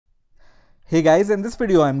Hey guys, in this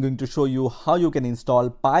video I'm going to show you how you can install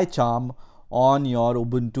PyCharm on your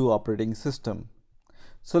Ubuntu operating system.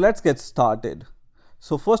 So let's get started.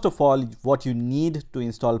 So first of all, what you need to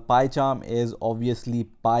install PyCharm is obviously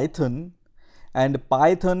Python, and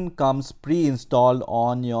Python comes pre-installed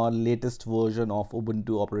on your latest version of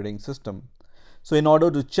Ubuntu operating system. So in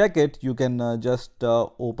order to check it, you can just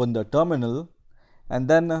open the terminal and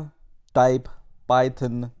then type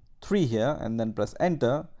Python 3 here and then press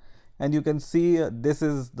enter. And you can see this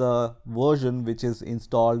is the version which is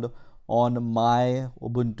installed on my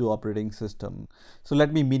Ubuntu operating system. So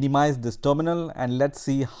let me minimize this terminal and let's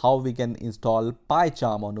see how we can install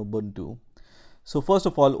PyCharm on Ubuntu. So first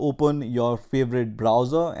of all, open your favorite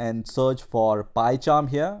browser and search for PyCharm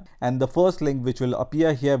here. And the first link which will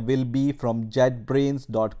appear here will be from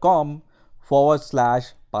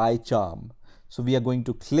JetBrains.com/PyCharm. So we are going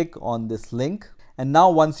to click on this link. And now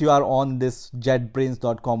once you are on this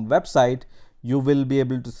JetBrains.com website, you will be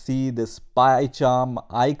able to see this PyCharm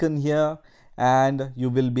icon here, and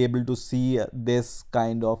you will be able to see this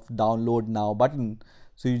kind of download now button.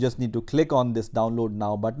 So you just need to click on this download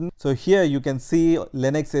now button. So here you can see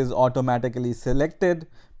Linux is automatically selected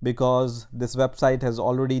because this website has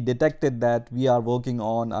already detected that we are working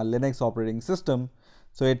on a Linux operating system.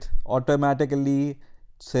 So it automatically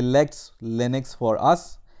selects Linux for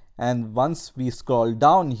us. And once we scroll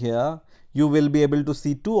down here, you will be able to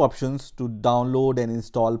see two options to download and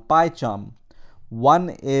install PyCharm.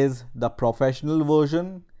 One is the professional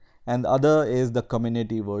version and the other is the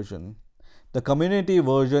community version. The community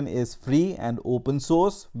version is free and open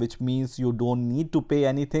source, which means you don't need to pay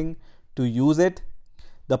anything to use it.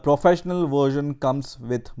 The professional version comes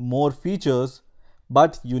with more features,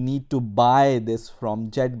 but you need to buy this from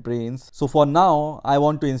JetBrains. So for now, I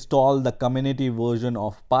want to install the community version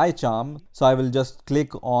of PyCharm. So I will just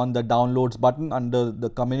click on the downloads button under the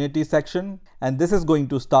community section. And this is going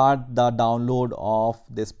to start the download of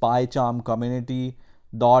this PyCharm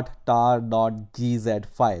community.tar.gz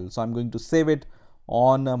file. So I'm going to save it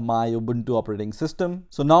on my Ubuntu operating system.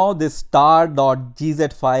 So now this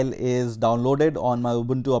tar.gz file is downloaded on my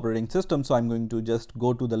Ubuntu operating system. So I'm going to just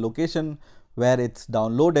go to the location where it's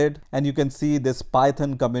downloaded, and you can see this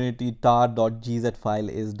Python community tar.gz file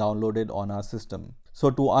is downloaded on our system. So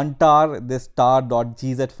to untar this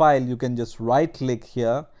tar.gz file, you can just right click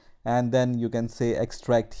here and then you can say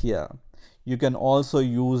extract here. You can also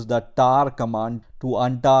use the tar command to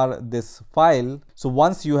untar this file. So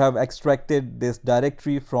once you have extracted this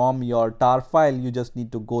directory from your tar file, you just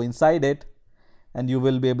need to go inside it and you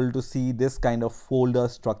will be able to see this kind of folder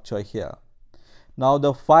structure here. Now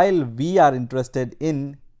the file we are interested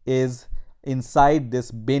in is inside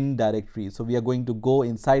this bin directory. So we are going to go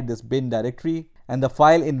inside this bin directory, and the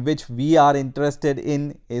file in which we are interested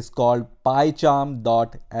in is called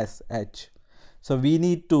pycharm.sh. So we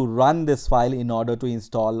need to run this file in order to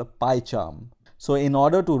install PyCharm. So in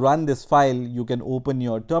order to run this file, you can open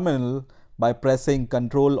your terminal by pressing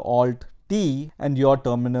Ctrl-Alt-T and your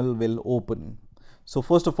terminal will open. So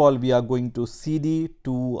first of all, we are going to cd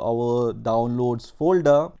to our downloads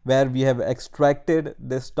folder where we have extracted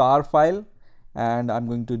this tar file, and I'm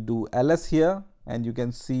going to do ls here, and you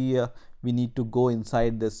can see we need to go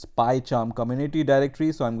inside this PyCharm community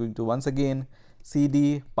directory. So I'm going to once again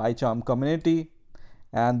cd PyCharm community,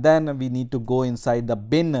 and then we need to go inside the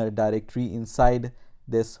bin directory inside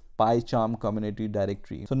this PyCharm community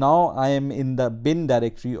directory. So now I am in the bin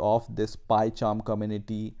directory of this PyCharm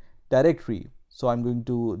community directory. So I'm going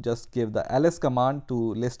to just give the ls command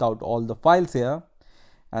to list out all the files here,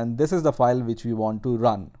 and this is the file which we want to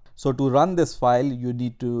run. So to run this file, you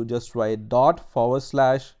need to just write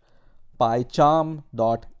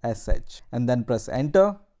 ./pycharm.sh and then press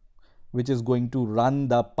enter, which is going to run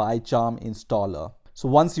the PyCharm installer. So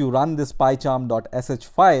once you run this pycharm.sh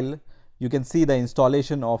file, you can see the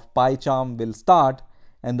installation of PyCharm will start,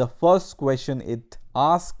 and the first question it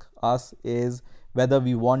asks us is whether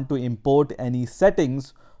we want to import any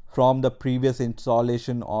settings from the previous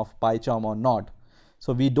installation of PyCharm or not.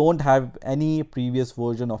 So we don't have any previous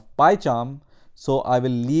version of PyCharm, so I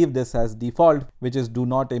will leave this as default, which is do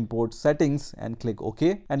not import settings, and click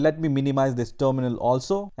OK. And let me minimize this terminal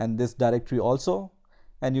also and this directory also.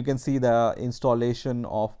 And you can see the installation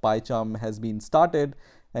of PyCharm has been started,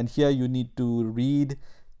 and here you need to read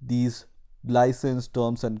these license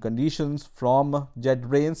terms and conditions from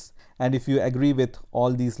JetBrains, and if you agree with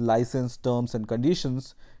all these license terms and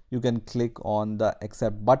conditions, you can click on the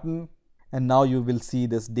accept button, and now you will see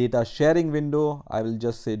this data sharing window. I will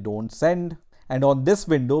just say don't send, and on this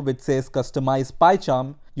window which says customize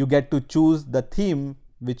PyCharm, you get to choose the theme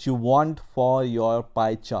which you want for your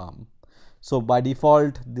PyCharm. So by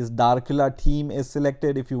default, this Darkula theme is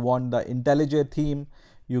selected. If you want the IntelliJ theme,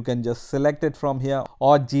 you can just select it from here,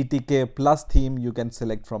 or GTK plus theme you can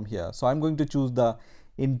select from here. So I'm going to choose the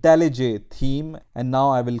IntelliJ theme, and now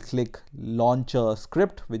I will click launcher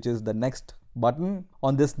script, which is the next button.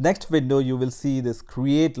 On this next window, you will see this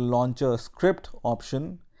create launcher script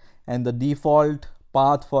option, and the default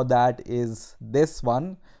path for that is this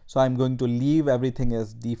one. So I'm going to leave everything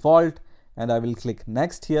as default, and I will click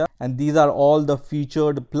next here. And these are all the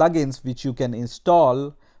featured plugins which you can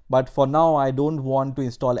install. But for now, I don't want to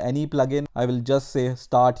install any plugin. I will just say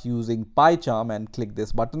start using PyCharm and click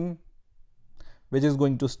this button, which is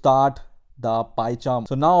going to start the PyCharm.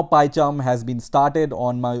 So now PyCharm has been started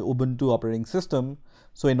on my Ubuntu operating system.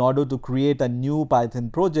 So in order to create a new Python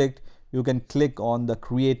project, you can click on the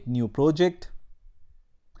create new project.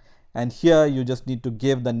 And here you just need to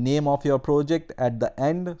give the name of your project at the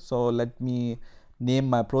end. So let me name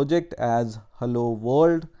my project as Hello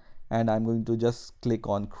World, and I'm going to just click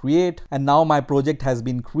on create. And now my project has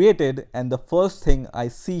been created, and the first thing I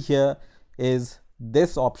see here is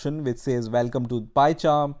this option which says welcome to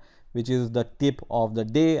PyCharm, which is the tip of the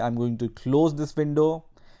day. I'm going to close this window,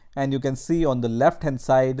 and you can see on the left hand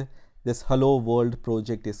side this Hello World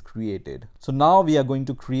project is created. So now we are going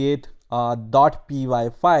to create a .py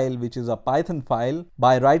file, which is a Python file,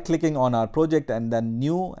 by right clicking on our project and then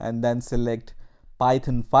new, and then select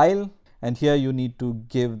Python file. And here you need to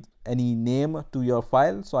give any name to your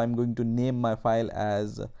file. So I'm going to name my file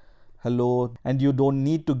as hello, and you don't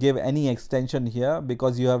need to give any extension here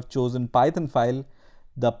because you have chosen Python file.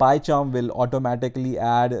 The PyCharm will automatically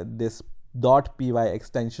add this .py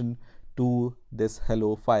extension to this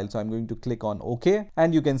hello file. So I'm going to click on OK,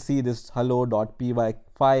 and you can see this hello.py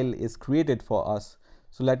file is created for us.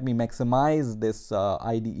 So let me maximize this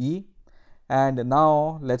IDE, and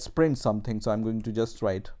now let's print something. So I'm going to just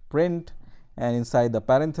write print, and inside the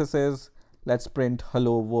parentheses, let's print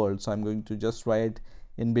hello world. So I'm going to just write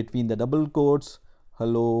in between the double quotes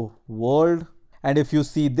hello world. And if you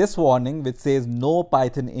see this warning which says no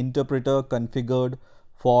Python interpreter configured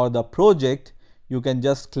for the project, you can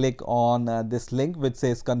just click on this link which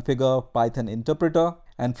says configure Python interpreter,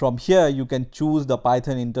 and from here you can choose the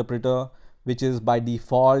Python interpreter, which is by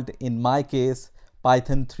default, in my case,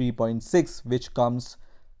 Python 3.6, which comes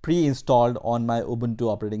pre-installed on my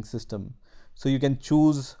Ubuntu operating system. So you can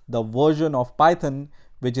choose the version of Python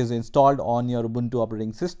which is installed on your Ubuntu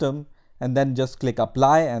operating system, and then just click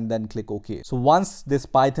apply and then click OK. So once this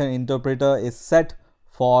Python interpreter is set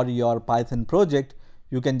for your Python project,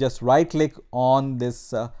 you can just right click on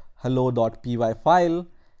this hello.py file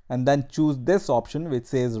and then choose this option which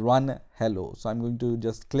says run hello. So I'm going to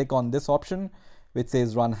just click on this option which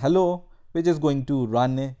says run hello, which is going to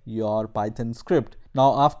run your Python script.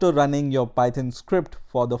 Now after running your Python script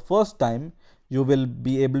for the first time, you will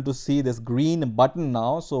be able to see this green button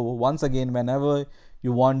now. So once again, whenever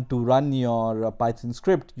you want to run your Python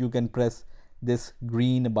script, you can press this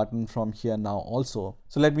green button from here now also.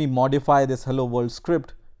 So let me modify this hello world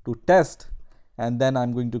script to test, and then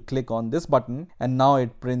I'm going to click on this button, and now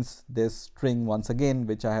it prints this string once again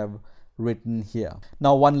which I have written here.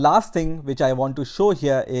 Now one last thing which I want to show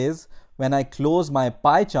here is when I close my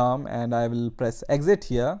PyCharm and I will press exit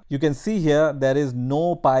here, you can see here there is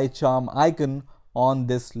no PyCharm icon on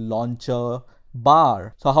this launcher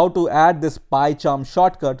bar. So how to add this PyCharm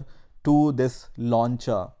shortcut to this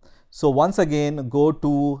launcher? So once again, go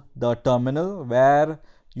to the terminal where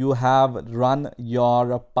you have run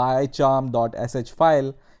your PyCharm.sh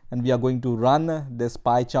file, and we are going to run this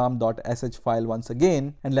PyCharm.sh file once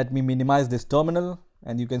again. And let me minimize this terminal,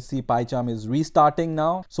 and you can see PyCharm is restarting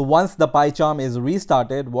now. So once the PyCharm is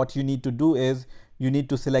restarted, what you need to do is you need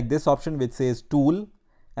to select this option which says tool,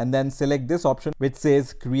 and then select this option which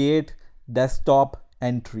says create desktop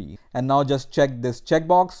entry, and now just check this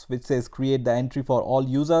checkbox which says create the entry for all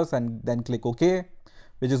users, and then click OK,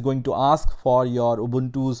 which is going to ask for your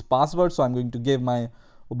Ubuntu's password. So I'm going to give my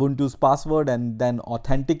Ubuntu's password and then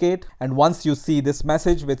authenticate. And once you see this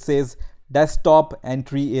message which says desktop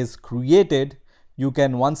entry is created, you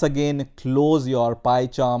can once again close your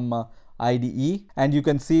PyCharm IDE, and you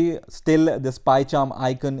can see still this PyCharm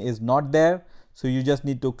icon is not there. So you just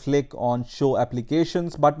need to click on show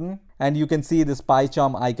applications button, and you can see this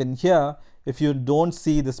PyCharm icon here. If you don't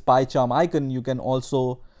see this PyCharm icon, you can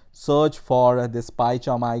also search for this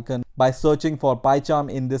PyCharm icon by searching for PyCharm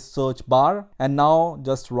in this search bar. And now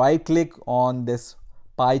just right click on this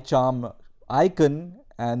PyCharm icon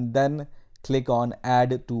and then click on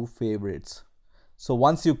add to favorites. So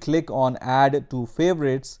once you click on add to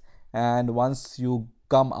favorites, and once you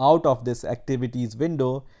come out of this activities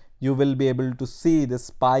window, you will be able to see this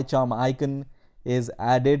PyCharm icon is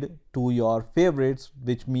added to your favorites,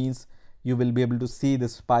 which means you will be able to see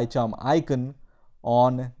this PyCharm icon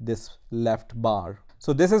on this left bar.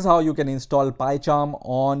 So this is how you can install PyCharm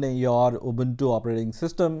on your Ubuntu operating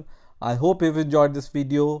system. I hope you've enjoyed this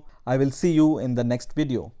video. I will see you in the next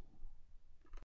video.